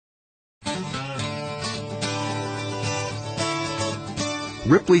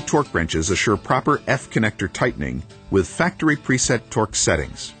Ripley torque wrenches assure proper F-connector tightening with factory preset torque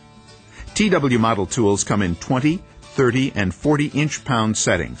settings. TW model tools come in 20, 30, and 40 inch-pound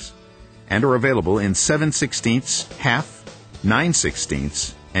settings and are available in 7/16, half,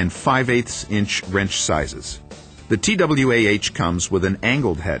 9/16, and 5/8 inch wrench sizes. The TWAH comes with an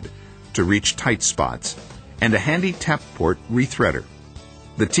angled head to reach tight spots and a handy tap port rethreader.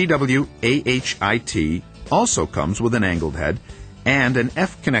 The TWAHIT also comes with an angled head and an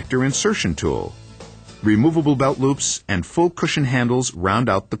F-connector insertion tool. Removable belt loops and full cushion handles round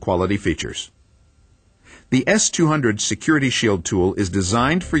out the quality features. The S200 Security Shield tool is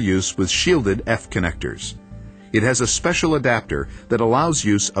designed for use with shielded F-connectors. It has a special adapter that allows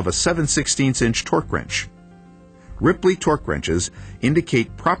use of a 7/16 inch torque wrench. Ripley torque wrenches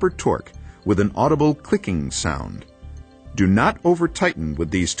indicate proper torque with an audible clicking sound. Do not over-tighten with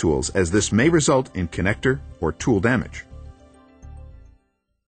these tools, as this may result in connector or tool damage.